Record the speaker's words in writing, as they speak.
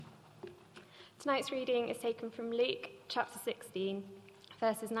Tonight's reading is taken from Luke chapter 16,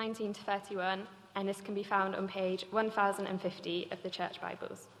 verses 19 to 31, and this can be found on page 1050 of the Church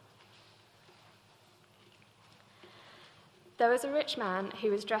Bibles. There was a rich man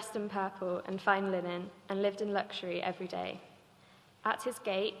who was dressed in purple and fine linen and lived in luxury every day. At his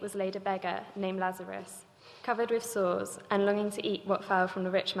gate was laid a beggar named Lazarus, covered with sores and longing to eat what fell from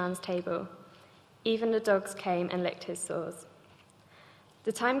the rich man's table. Even the dogs came and licked his sores.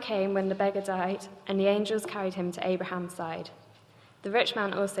 The time came when the beggar died, and the angels carried him to Abraham's side. The rich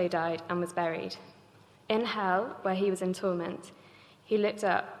man also died and was buried. In hell, where he was in torment, he looked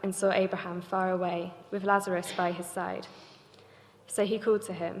up and saw Abraham far away, with Lazarus by his side. So he called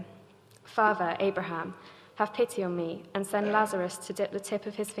to him, "Father Abraham, have pity on me, and send Lazarus to dip the tip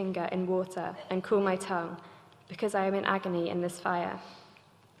of his finger in water and cool my tongue, because I am in agony in this fire."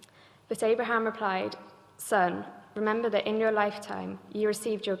 But Abraham replied, "Son, remember that in your lifetime you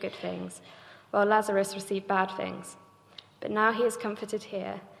received your good things, while Lazarus received bad things. But now he is comforted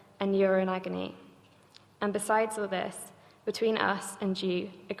here, and you are in agony. And besides all this, between us and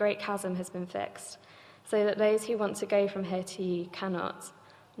you a great chasm has been fixed, so that those who want to go from here to you cannot,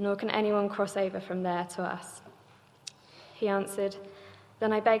 nor can anyone cross over from there to us." He answered,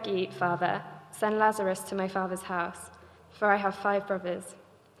 "Then I beg you, Father, send Lazarus to my father's house, for I have 5 brothers.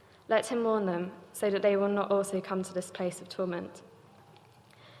 Let him warn them, so that they will not also come to this place of torment."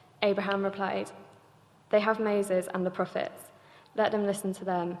 Abraham replied, "They have Moses and the prophets. Let them listen to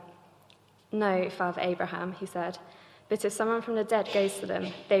them." "No, Father Abraham," he said, "but if someone from the dead goes to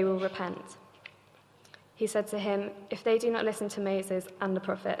them, they will repent." He said to him, "If they do not listen to Moses and the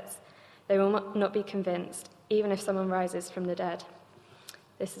prophets, they will not be convinced, even if someone rises from the dead."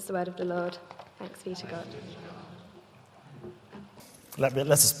 This is the word of the Lord. Thanks be to God. Let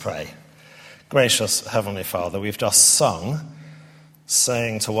us pray. Gracious Heavenly Father, we've just sung,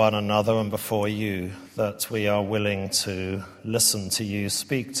 saying to one another and before you that we are willing to listen to you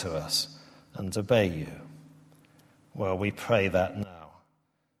speak to us and obey you. Well, we pray that now,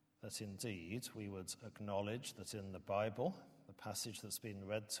 that indeed we would acknowledge that in the Bible, the passage that's been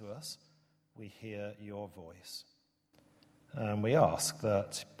read to us, we hear your voice. And we ask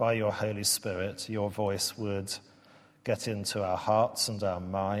that by your Holy Spirit, your voice would get into our hearts and our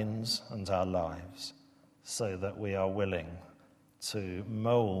minds and our lives, so that we are willing to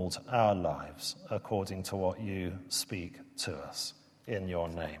mould our lives according to what you speak to us. In your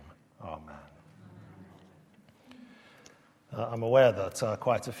name, amen. I'm aware that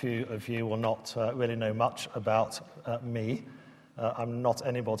quite a few of you will not really know much about me. I'm not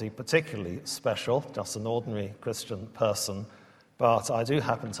anybody particularly special, just an ordinary Christian person, but I do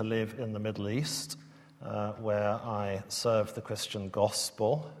happen to live in the Middle East, where I serve the Christian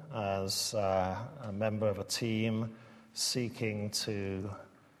gospel as a member of a team seeking to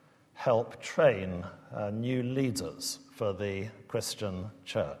help train new leaders for the Christian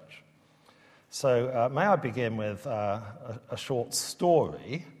church. So may I begin with a short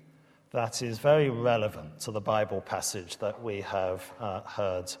story that is very relevant to the Bible passage that we have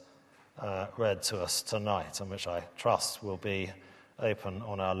heard read to us tonight, and which I trust will be open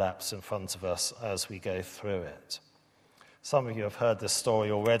on our laps in front of us as we go through it. Some of you have heard this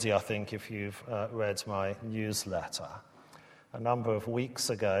story already, I think, if you've read my newsletter. A number of weeks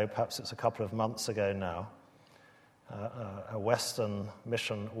ago, perhaps it's a couple of months ago now, a Western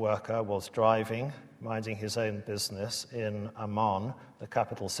mission worker was driving, minding his own business in Amman, the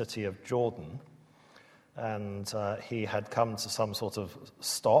capital city of Jordan, and he had come to some sort of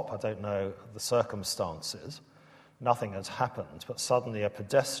stop. I don't know the circumstances. Nothing had happened, but suddenly a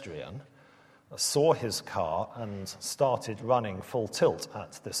pedestrian saw his car and started running full tilt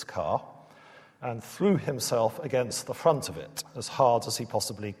at this car and threw himself against the front of it as hard as he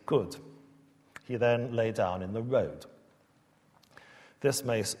possibly could. He then lay down in the road. This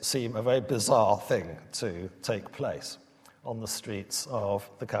may seem a very bizarre thing to take place on the streets of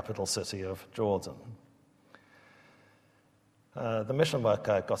the capital city of Jordan. The mission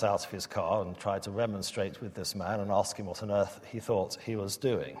worker got out of his car and tried to remonstrate with this man and ask him what on earth he thought he was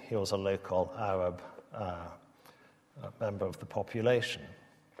doing. He was a local Arab member of the population.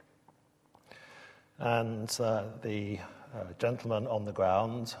 And the gentleman on the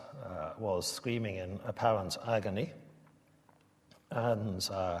ground was screaming in apparent agony and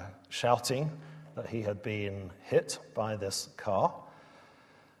shouting that he had been hit by this car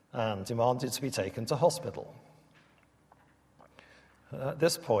and demanded to be taken to hospital. At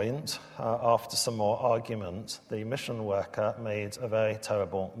this point, after some more argument, the mission worker made a very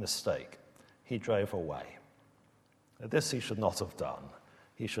terrible mistake. He drove away. This he should not have done.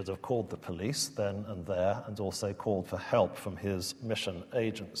 He should have called the police then and there and also called for help from his mission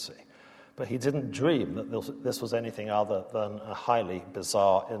agency. but he didn't dream that this was anything other than a highly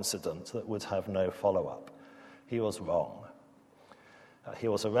bizarre incident that would have no follow-up. He was wrong. He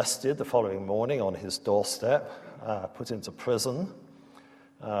was arrested the following morning on his doorstep, put into prison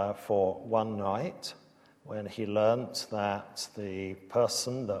for one night, when he learnt that the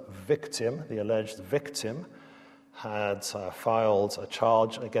person, the victim, the alleged victim, had filed a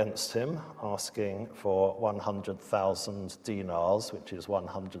charge against him asking for 100,000 dinars, which is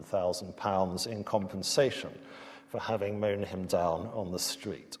 100,000 pounds, in compensation for having mown him down on the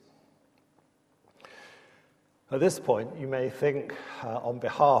street. At this point, you may think, on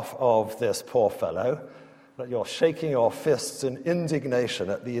behalf of this poor fellow, that you're shaking your fists in indignation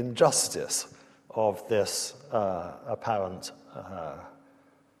at the injustice of this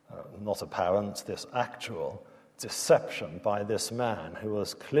this actual deception by this man who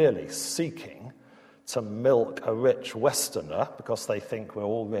was clearly seeking to milk a rich Westerner, because they think we're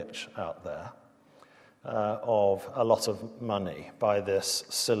all rich out there, of a lot of money by this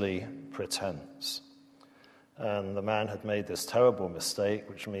silly pretense. And the man had made this terrible mistake,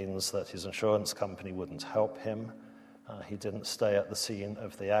 which means that his insurance company wouldn't help him. He didn't stay at the scene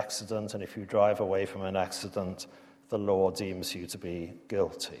of the accident, and if you drive away from an accident, the law deems you to be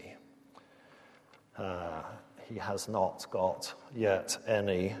guilty. He has not got yet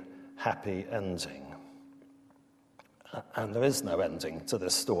any happy ending. And there is no ending to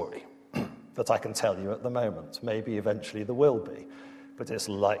this story that I can tell you at the moment. Maybe eventually there will be, but it's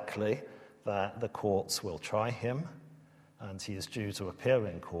likely that the courts will try him, and he is due to appear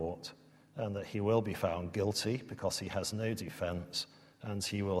in court, and that he will be found guilty because he has no defense, and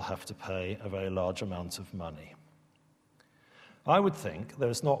he will have to pay a very large amount of money. I would think there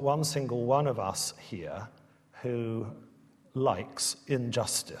is not one single one of us here who likes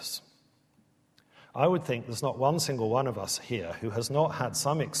injustice. I would think there's not one single one of us here who has not had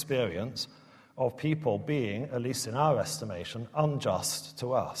some experience of people being, at least in our estimation, unjust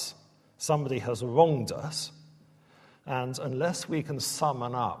to us. Somebody has wronged us, and unless we can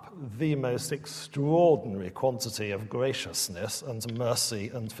summon up the most extraordinary quantity of graciousness and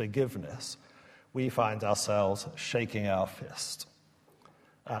mercy and forgiveness, we find ourselves shaking our fist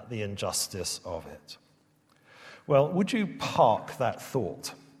at the injustice of it. Well, would you park that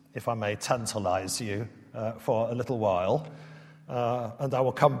thought, if I may tantalize you for a little while, and I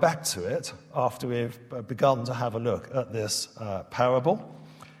will come back to it after we've begun to have a look at this parable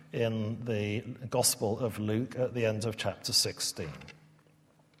in the Gospel of Luke at the end of chapter 16.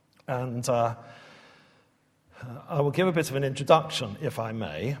 And I will give a bit of an introduction, if I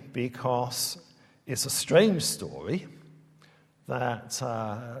may, because it's a strange story that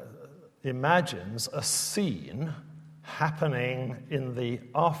imagines a scene happening in the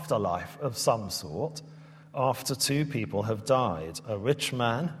afterlife of some sort after two people have died, a rich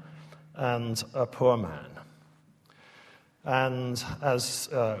man and a poor man. And as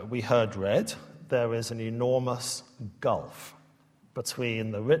we heard read, there is an enormous gulf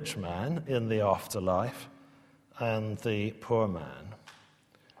between the rich man in the afterlife and the poor man.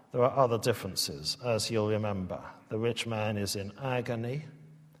 There are other differences, as you'll remember. The rich man is in agony.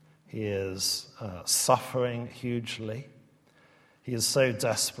 He is suffering hugely. He is so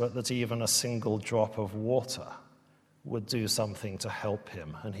desperate that even a single drop of water would do something to help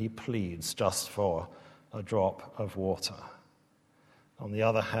him, and he pleads just for a drop of water. On the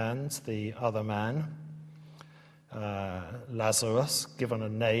other hand, the other man, Lazarus, given a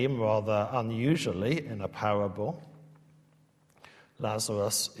name rather unusually in a parable,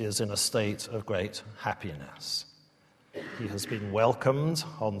 Lazarus is in a state of great happiness. He has been welcomed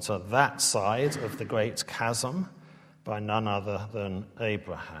onto that side of the great chasm by none other than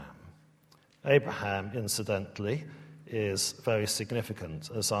Abraham. Abraham, incidentally, is very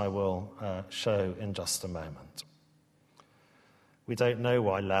significant, as I will show in just a moment. We don't know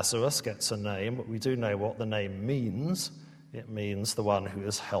why Lazarus gets a name, but we do know what the name means. It means the one who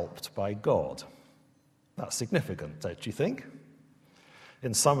is helped by God. That's significant, don't you think?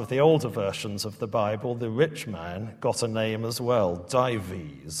 In some of the older versions of the Bible, the rich man got a name as well,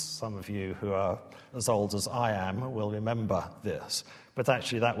 Dives. Some of you who are as old as I am will remember this. But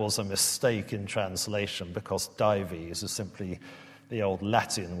actually that was a mistake in translation, because Dives is simply the old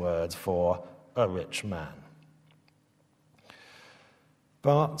Latin word for a rich man.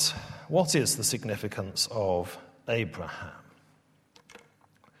 But what is the significance of Abraham?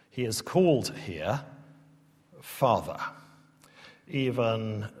 He is called here Father.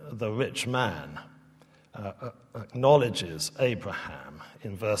 Even the rich man acknowledges Abraham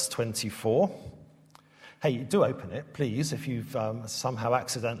in verse 24. Hey, do open it, please, if you've somehow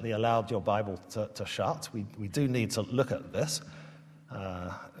accidentally allowed your Bible to shut. We do need to look at this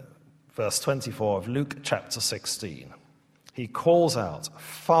verse 24 of Luke chapter 16. He calls out,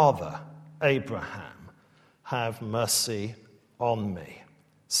 "Father Abraham, have mercy on me.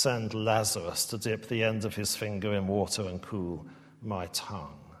 Send Lazarus to dip the end of his finger in water and cool my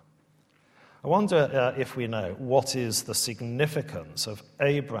tongue." I wonder if we know what is the significance of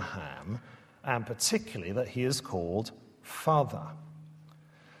Abraham, and particularly that he is called Father.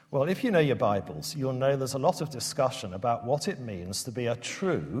 Well, if you know your Bibles, you'll know there's a lot of discussion about what it means to be a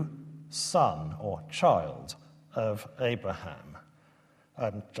true son or child of Abraham.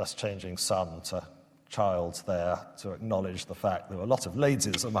 I'm just changing son to child there to acknowledge the fact there are a lot of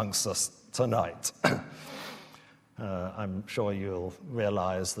ladies amongst us tonight. I'm sure you'll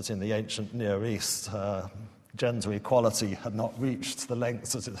realize that in the ancient Near East, gender equality had not reached the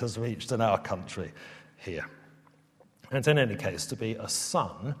lengths that it has reached in our country here. And in any case, to be a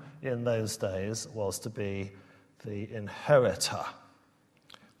son in those days was to be the inheritor,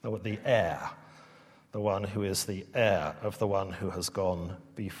 the heir, the one who is the heir of the one who has gone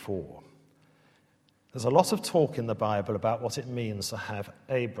before. There's a lot of talk in the Bible about what it means to have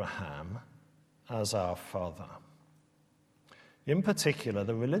Abraham as our father. In particular,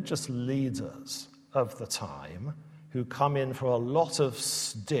 the religious leaders of the time who come in for a lot of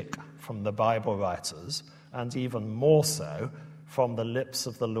stick from the Bible writers, and even more so from the lips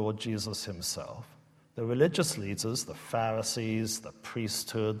of the Lord Jesus himself. The religious leaders, the Pharisees, the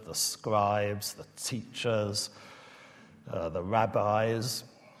priesthood, the scribes, the teachers, the rabbis,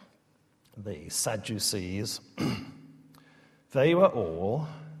 the Sadducees, they were all,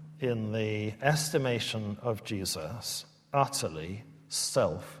 in the estimation of Jesus, utterly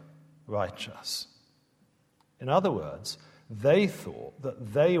self-righteous. In other words, they thought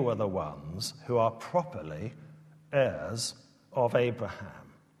that they were the ones who are properly heirs of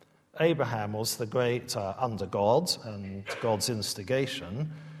Abraham. Abraham was the great under God and God's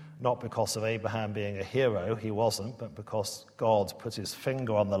instigation, not because of Abraham being a hero, he wasn't, but because God put his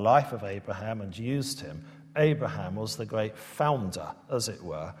finger on the life of Abraham and used him. Abraham was the great founder, as it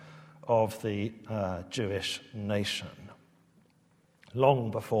were, of the Jewish nation.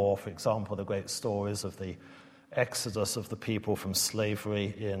 Long before, for example, the great stories of the exodus of the people from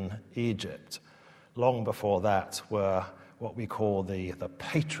slavery in Egypt. Long before that were what we call the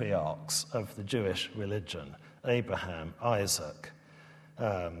patriarchs of the Jewish religion, Abraham, Isaac,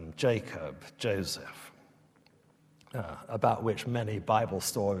 Jacob, Joseph, about which many Bible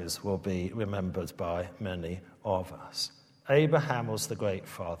stories will be remembered by many of us. Abraham was the great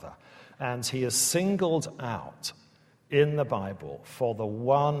father, and he is singled out in the Bible for the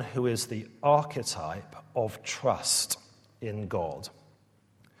one who is the archetype of trust in God.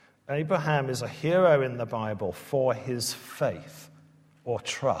 Abraham is a hero in the Bible for his faith or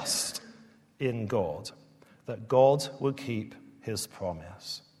trust in God, that God would keep his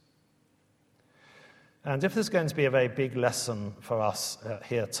promise. And if there's going to be a very big lesson for us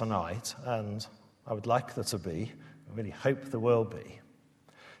here tonight, and I would like there to be, I really hope there will be,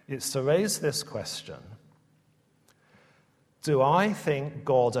 it's to raise this question: do I think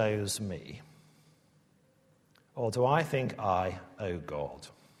God owes me? Or do I think I owe God?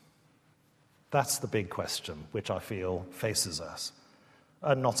 That's the big question which I feel faces us.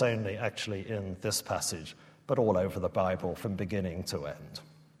 And not only actually in this passage, but all over the Bible from beginning to end.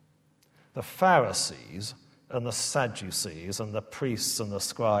 The Pharisees and the Sadducees and the priests and the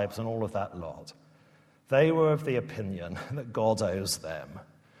scribes and all of that lot, they were of the opinion that God owes them.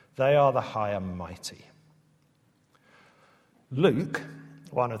 They are the high and mighty. Luke,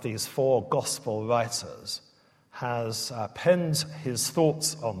 one of these four gospel writers, has penned his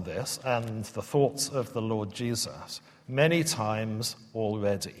thoughts on this and the thoughts of the Lord Jesus many times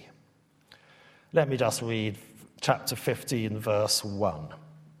already. Let me just read chapter 15, verse 1.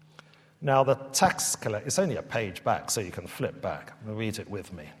 Now the tax collectors, it's only a page back, so you can flip back and read it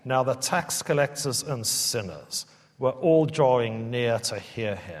with me. Now the tax collectors and sinners were all drawing near to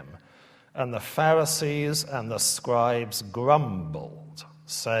hear him, and the Pharisees and the scribes grumbled,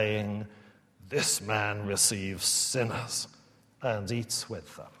 saying, "This man receives sinners and eats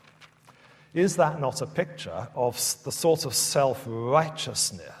with them." Is that not a picture of the sort of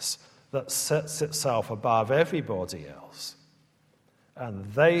self-righteousness that sets itself above everybody else? And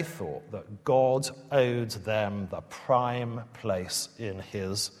they thought that God owed them the prime place in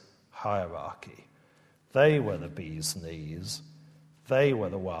his hierarchy. They were the bee's knees. They were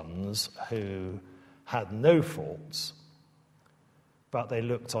the ones who had no faults, but they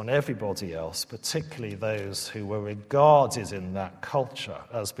looked on everybody else, particularly those who were regarded in that culture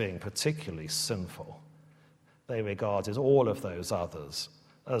as being particularly sinful. They regarded all of those others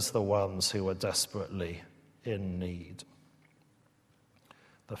as the ones who were desperately in need.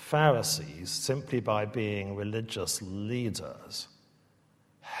 The Pharisees, simply by being religious leaders,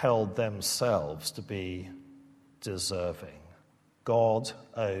 held themselves to be deserving. God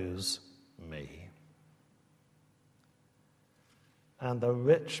owes me. And the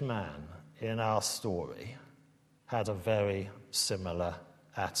rich man in our story had a very similar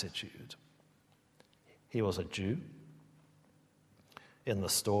attitude. He was a Jew. In the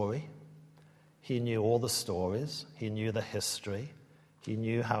story, he knew all the stories, he knew the history, he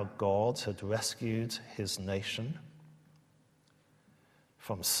knew how God had rescued his nation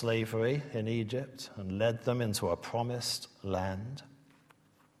from slavery in Egypt and led them into a promised land.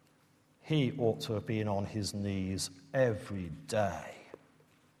 He ought to have been on his knees every day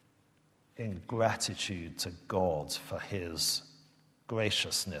in gratitude to God for his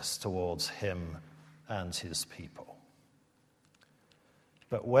graciousness towards him and his people.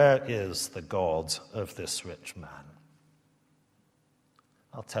 But where is the God of this rich man?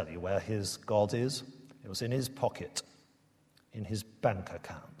 I'll tell you where his God is. It was in his pocket, in his bank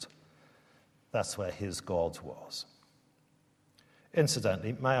account. That's where his God was.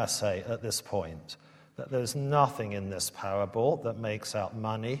 Incidentally, may I say at this point that there's nothing in this parable that makes out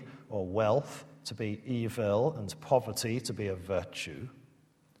money or wealth to be evil and poverty to be a virtue.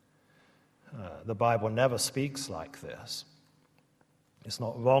 The Bible never speaks like this. It's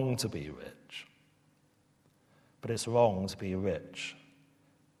not wrong to be rich, but it's wrong to be rich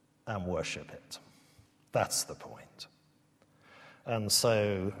and worship it. That's the point. And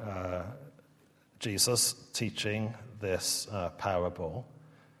so Jesus, teaching this parable,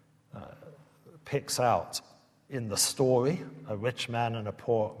 picks out in the story a rich man and a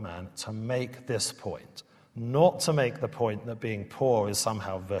poor man to make this point, not to make the point that being poor is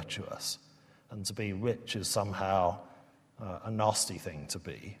somehow virtuous and to be rich is somehow a nasty thing to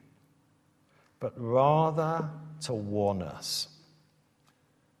be, but rather to warn us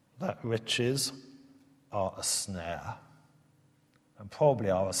that riches are a snare, and probably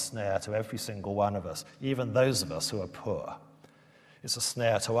are a snare to every single one of us, even those of us who are poor. It's a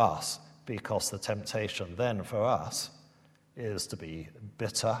snare to us because the temptation then for us is to be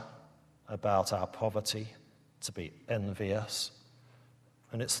bitter about our poverty, to be envious.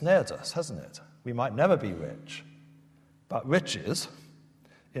 And it snared us, hasn't it? We might never be rich, but riches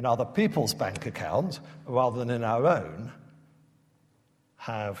in other people's bank account rather than in our own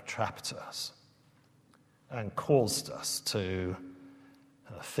have trapped us and caused us to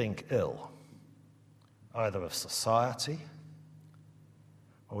think ill, either of society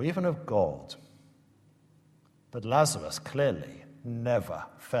or even of God. But Lazarus clearly never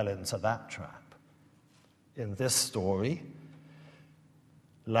fell into that trap. In this story,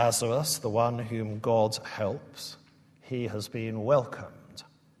 Lazarus, the one whom God helps, he has been welcomed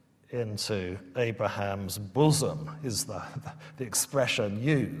into Abraham's bosom, is the expression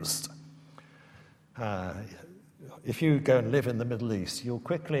used. If you go and live in the Middle East, you'll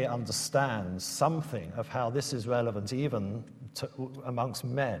quickly understand something of how this is relevant even amongst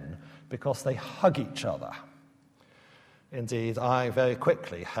men, because they hug each other. Indeed, I very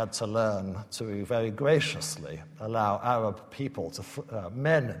quickly had to learn to very graciously allow Arab people,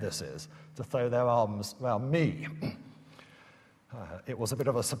 men this is, to throw their arms around me. It was a bit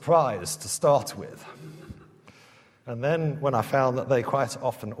of a surprise to start with. And then when I found that they quite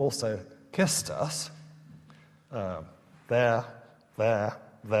often also kissed us, there,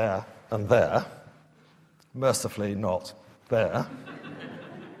 and there, mercifully not there,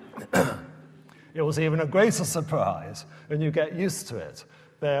 it was even a greater surprise, and you get used to it.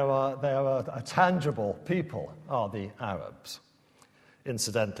 They are a tangible people, are the Arabs.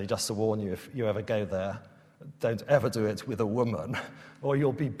 Incidentally, just to warn you, if you ever go there, don't ever do it with a woman, or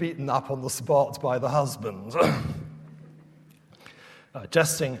you'll be beaten up on the spot by the husband.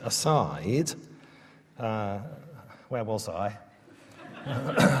 Jesting aside, where was I?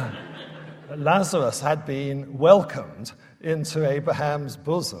 Lazarus had been welcomed into Abraham's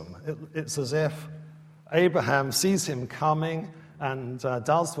bosom. It's as if Abraham sees him coming and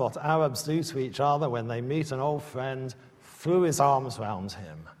does what Arabs do to each other when they meet an old friend, threw his arms around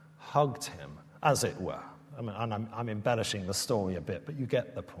him, hugged him, as it were. I mean, I'm embellishing the story a bit, but you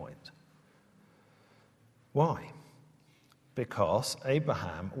get the point. Why? Because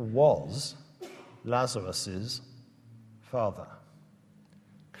Abraham was Lazarus's father.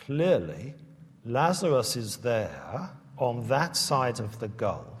 Clearly, Lazarus is there on that side of the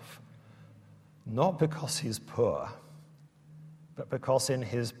gulf, not because he's poor, but because in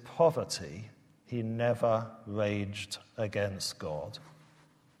his poverty he never raged against God.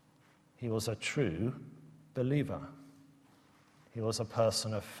 He was a true believer. He was a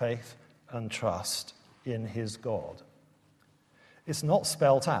person of faith and trust in his God. It's not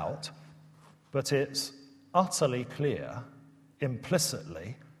spelt out, but it's utterly clear,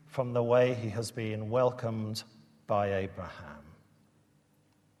 implicitly, from the way he has been welcomed by Abraham.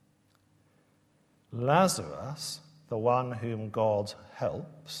 Lazarus, the one whom God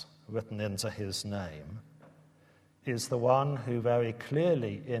helps, written into his name, is the one who very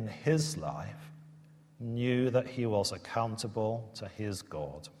clearly in his life knew that he was accountable to his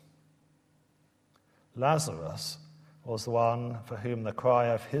God. Lazarus was the one for whom the cry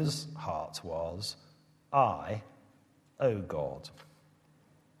of his heart was, "I, O God."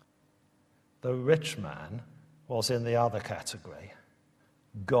 The rich man was in the other category.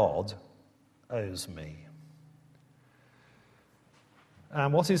 God owes me.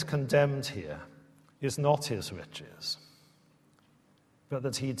 And what is condemned here is not his riches, but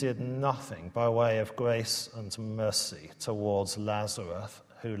that he did nothing by way of grace and mercy towards Lazarus,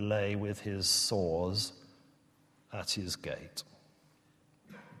 who lay with his sores at his gate.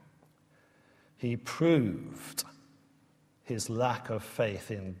 He proved his lack of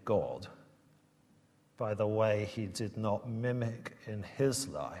faith in God by the way he did not mimic in his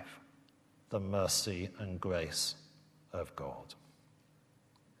life the mercy and grace of God.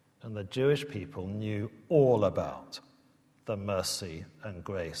 And the Jewish people knew all about the mercy and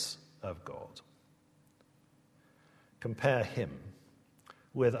grace of God. Compare him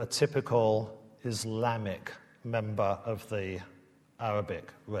with a typical Islamic member of the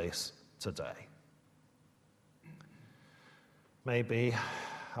Arabic race today. Maybe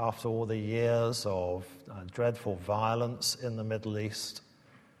after all the years of dreadful violence in the Middle East,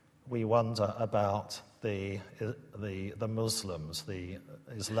 we wonder about the Muslims, the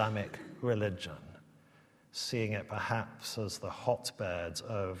Islamic religion, seeing it perhaps as the hotbed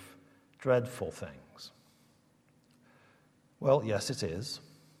of dreadful things. Well, yes, it is.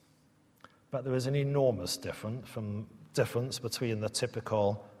 But there is an enormous difference between the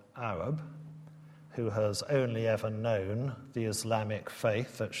typical Arab, who has only ever known the Islamic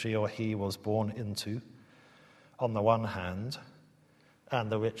faith that she or he was born into, on the one hand, and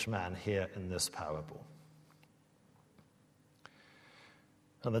the rich man here in this parable.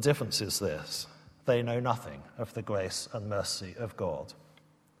 And the difference is this: they know nothing of the grace and mercy of God.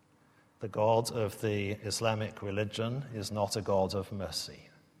 The God of the Islamic religion is not a God of mercy.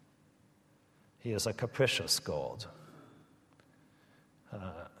 He is a capricious God.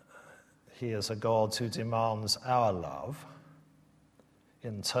 He is a God who demands our love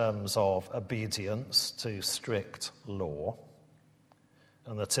in terms of obedience to strict law.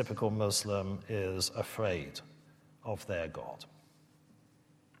 And the typical Muslim is afraid of their God.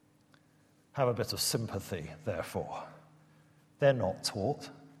 Have a bit of sympathy, therefore. They're not taught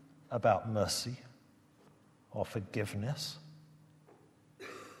about mercy or forgiveness.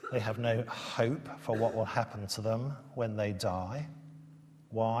 They have no hope for what will happen to them when they die.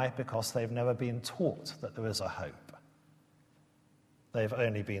 Why? Because they've never been taught that there is a hope. They've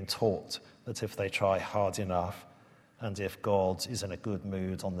only been taught that if they try hard enough, and if God is in a good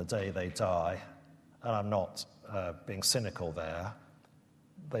mood on the day they die, and I'm not being cynical there,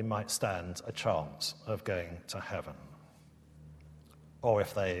 they might stand a chance of going to heaven. Or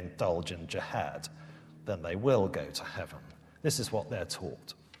if they indulge in jihad, then they will go to heaven. This is what they're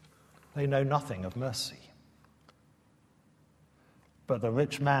taught. They know nothing of mercy. But the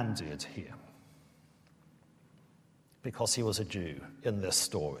rich man did here, because he was a Jew in this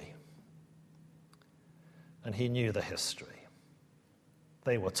story. And he knew the history.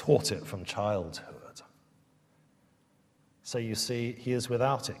 They were taught it from childhood. So you see, he is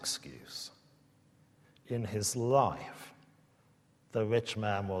without excuse. In his life, the rich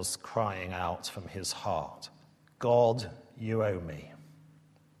man was crying out from his heart, "God, you owe me.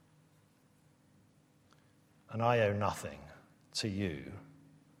 And I owe nothing to you.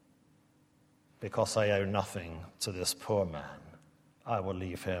 Because I owe nothing to this poor man, I will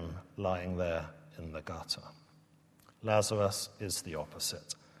leave him lying there in the gutter." Lazarus is the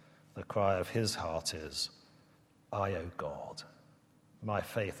opposite. The cry of his heart is, "I owe God. My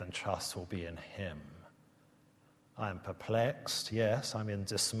faith and trust will be in him. I am perplexed, yes, I'm in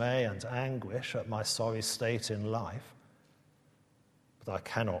dismay and anguish at my sorry state in life, but I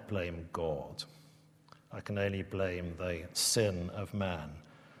cannot blame God. I can only blame the sin of man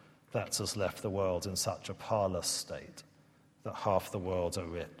that has left the world in such a parlous state that half the world are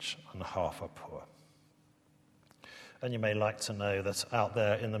rich and half are poor." And you may like to know that out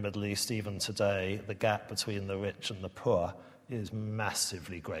there in the Middle East, even today, the gap between the rich and the poor is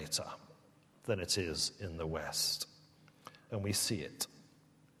massively greater than it is in the West. And we see it.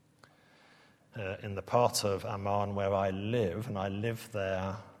 In the part of Amman where I live, and I live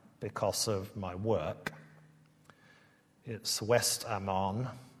there because of my work, It's West Ammon,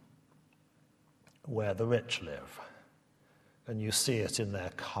 where the rich live. And you see it in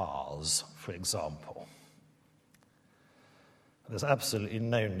their cars, for example. There's absolutely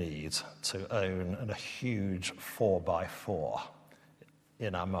no need to own a huge 4x4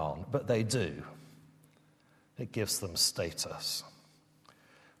 in Ammon, but they do. It gives them status.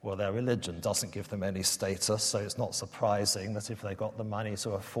 Well, their religion doesn't give them any status, so it's not surprising that if they got the money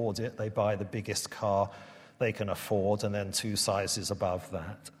to afford it, they buy the biggest car they can afford and then 2 sizes above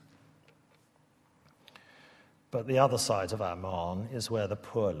that. But the other side of Ammon is where the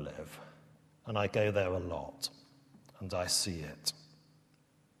poor live, and I go there a lot, and I see it.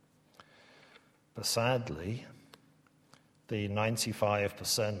 But sadly, the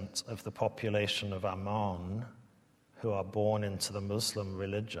 95% of the population of Ammon who are born into the Muslim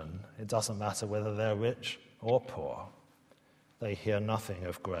religion, it doesn't matter whether they're rich or poor, they hear nothing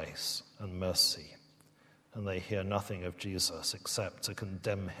of grace and mercy, and they hear nothing of Jesus except to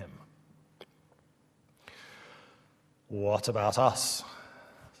condemn him. What about us,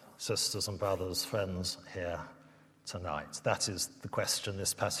 sisters and brothers, friends here tonight? That is the question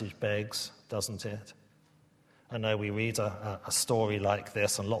this passage begs, doesn't it? I know we read a story like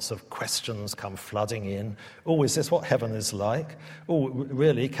this and lots of questions come flooding in. Oh, is this what heaven is like? Oh,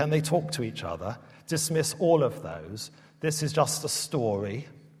 really, can they talk to each other? Dismiss all of those. This is just a story,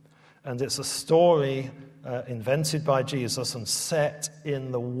 and it's a story invented by Jesus and set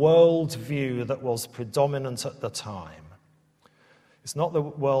in the worldview that was predominant at the time. It's not the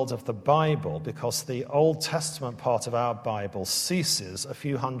world of the Bible, because the Old Testament part of our Bible ceases a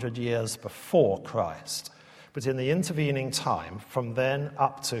few hundred years before Christ. But in the intervening time, from then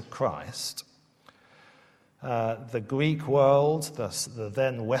up to Christ, the Greek world, the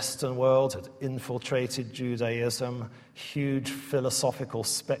then Western world, had infiltrated Judaism. Huge philosophical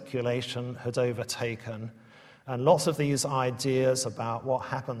speculation had overtaken. And lots of these ideas about what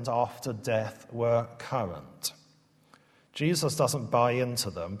happened after death were current. Jesus doesn't buy into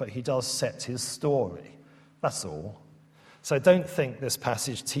them, but he does set his story. That's all. So don't think this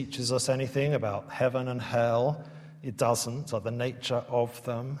passage teaches us anything about heaven and hell. It doesn't, or the nature of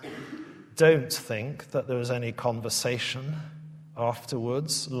them. Don't think that there is any conversation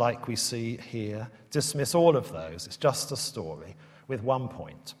afterwards like we see here. Dismiss all of those. It's just a story with one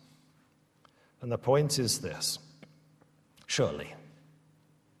point. And the point is this. Surely.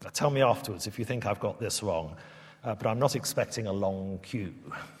 Now tell me afterwards if you think I've got this wrong. But I'm not expecting a long queue.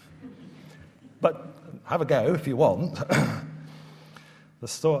 But have a go if you want.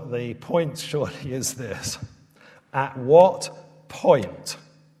 The point surely is this. At what point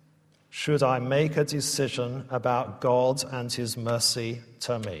should I make a decision about God and his mercy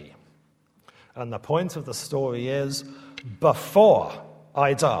to me? And the point of the story is before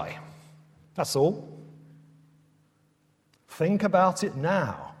I die. That's all. Think about it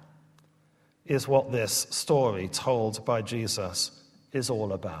now, is what this story told by Jesus is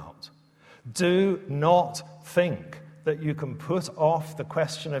all about. Do not think that you can put off the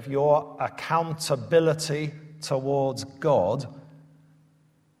question of your accountability towards God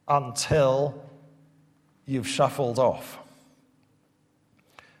until you've shuffled off.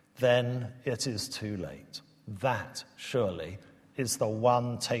 Then it is too late. That, surely, is the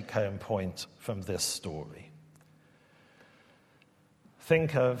one take-home point from this story.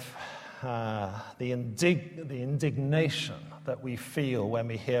 Think of the indignation that we feel when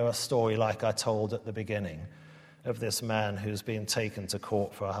we hear a story like I told at the beginning of this man who's been taken to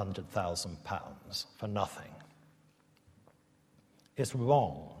court for £100,000 for nothing. It's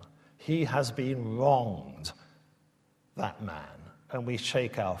wrong. He has been wronged, that man, and we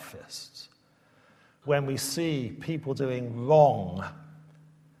shake our fists. When we see people doing wrong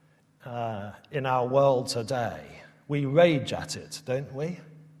in our world today, we rage at it, don't we?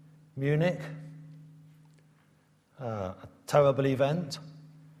 Munich, a terrible event,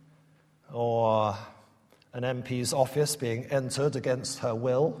 or an MP's office being entered against her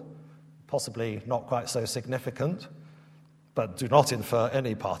will, possibly not quite so significant, but do not infer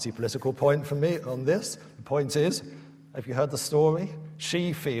any party political point from me on this. The point is, have you heard the story?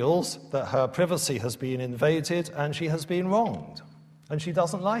 She feels that her privacy has been invaded and she has been wronged, and she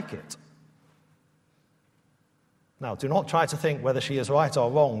doesn't like it. Now, do not try to think whether she is right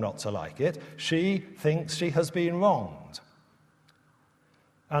or wrong not to like it. She thinks she has been wronged.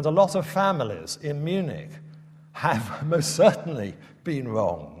 And a lot of families in Munich have most certainly been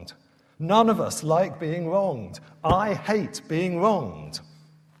wronged. None of us like being wronged. I hate being wronged.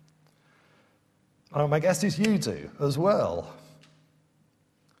 My guess is you do as well.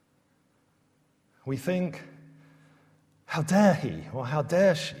 We think, how dare he or how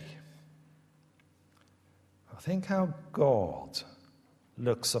dare she? think how God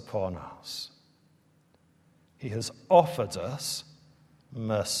looks upon us. He has offered us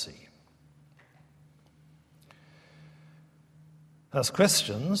mercy. As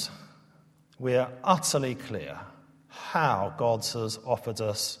Christians, we are utterly clear how God has offered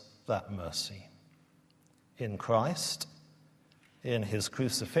us that mercy. In Christ, in his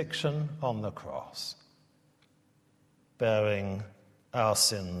crucifixion on the cross, bearing our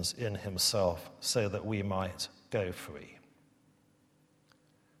sins in himself so that we might go free.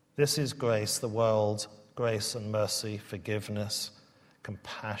 This is grace, the world, grace and mercy, forgiveness,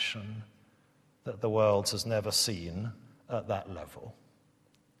 compassion that the world has never seen at that level.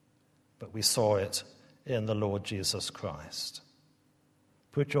 But we saw it in the Lord Jesus Christ.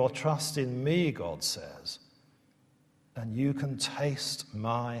 Put your trust in me, God says, and you can taste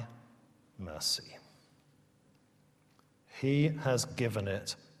my mercy. He has given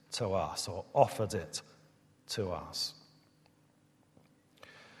it to us, or offered it to us.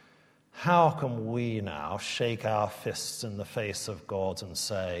 How can we now shake our fists in the face of God and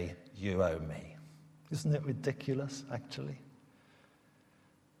say, you owe me? Isn't it ridiculous, actually?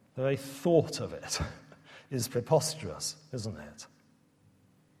 The very thought of it is preposterous, isn't it?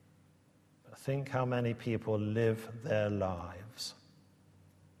 But think how many people live their lives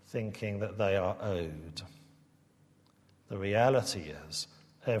thinking that they are owed. The reality is,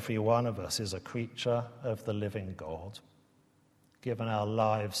 every one of us is a creature of the living God, given our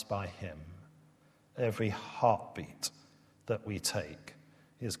lives by him. Every heartbeat that we take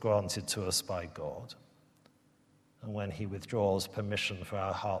is granted to us by God. And when he withdraws permission for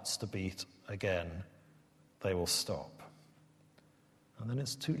our hearts to beat again, they will stop. And then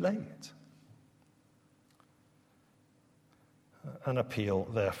it's too late. An appeal,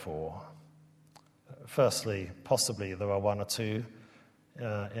 therefore. Firstly, possibly there are one or two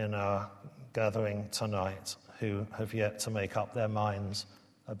in our gathering tonight who have yet to make up their minds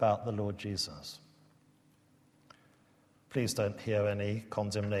about the Lord Jesus. Please don't hear any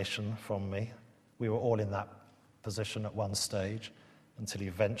condemnation from me. We were all in that position at one stage until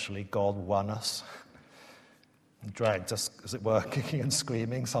eventually God won us and dragged us, as it were, kicking and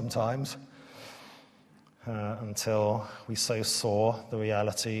screaming sometimes, until we so saw the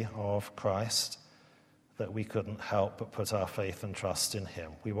reality of Christ that we couldn't help but put our faith and trust in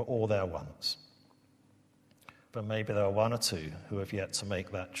him. We were all there once. But maybe there are one or two who have yet to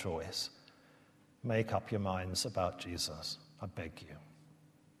make that choice. Make up your minds about Jesus, I beg you.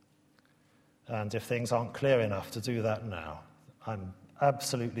 And if things aren't clear enough to do that now, I'm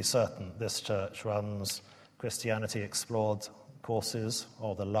absolutely certain this church runs Christianity Explored courses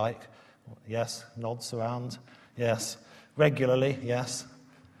or the like. Yes, nods around. Yes, regularly, yes.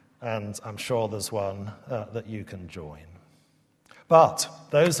 And I'm sure there's one that you can join. But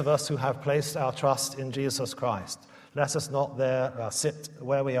those of us who have placed our trust in Jesus Christ, let us not there sit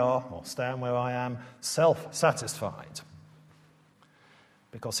where we are or stand where I am, self-satisfied.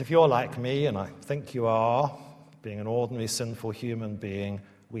 Because if you're like me, and I think you are, being an ordinary sinful human being,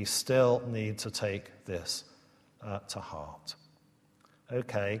 we still need to take this to heart.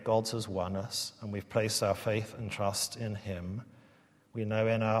 Okay, God has won us, and we've placed our faith and trust in him. We know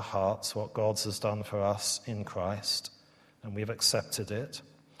in our hearts what God has done for us in Christ, and we've accepted it,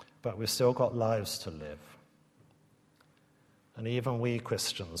 but we've still got lives to live. And even we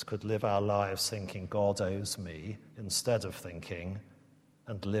Christians could live our lives thinking God owes me, instead of thinking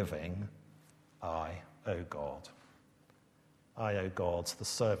and living, I owe God. I owe God the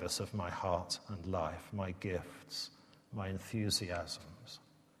service of my heart and life, my gifts, my enthusiasms.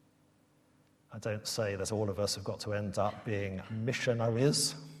 I don't say that all of us have got to end up being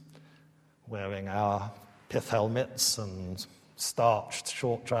missionaries, wearing our pith helmets and starched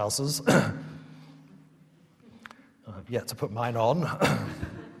short trousers. I've yet to put mine on.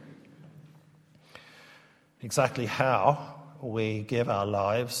 Exactly how we give our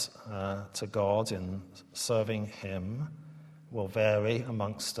lives to God in serving him will vary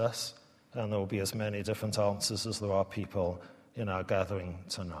amongst us, and there will be as many different answers as there are people in our gathering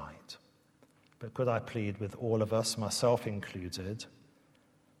tonight. But could I plead with all of us, myself included,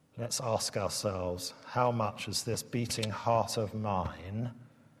 let's ask ourselves, how much has this beating heart of mine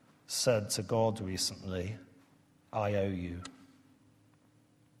said to God recently, I owe you.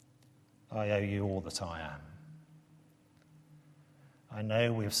 I owe you all that I am. I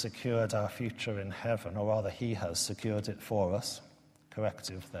know we've secured our future in heaven, or rather he has secured it for us,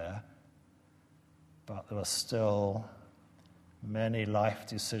 corrective there. But there are still many life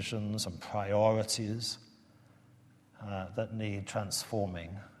decisions and priorities that need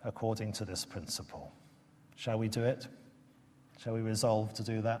transforming according to this principle. Shall we do it? Shall we resolve to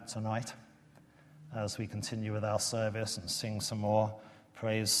do that tonight? as we continue with our service and sing some more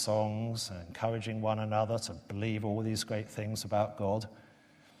praise songs and encouraging one another to believe all these great things about God.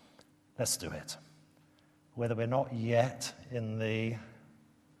 Let's do it. Whether we're not yet in the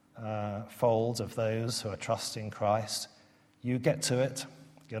fold of those who are trusting Christ, you get to it.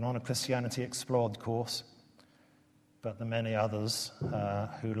 Get on a Christianity Explored course. But the many others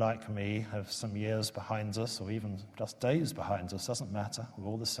who, like me, have some years behind us, or even just days behind us, doesn't matter, we're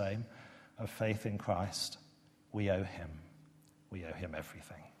all the same, of faith in Christ, we owe him. We owe him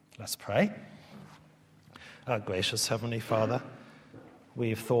everything. Let's pray. Our gracious Heavenly Father,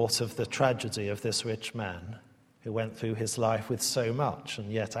 we've thought of the tragedy of this rich man who went through his life with so much,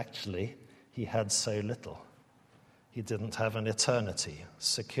 and yet actually he had so little. He didn't have an eternity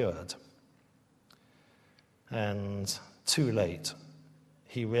secured. And too late,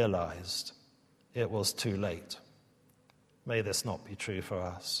 he realized it was too late. May this not be true for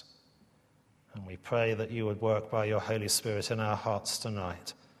us. And we pray that you would work by your Holy Spirit in our hearts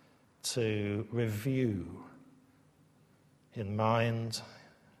tonight to review in mind,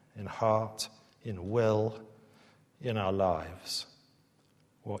 in heart, in will, in our lives,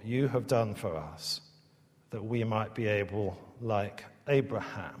 what you have done for us, that we might be able, like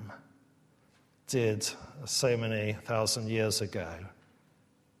Abraham did so many thousand years ago,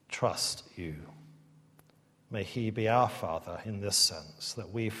 trust you. May he be our Father in this sense,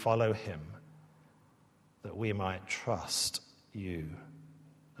 that we follow him, that we might trust you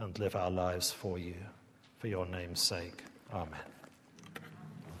and live our lives for you. For your name's sake, amen.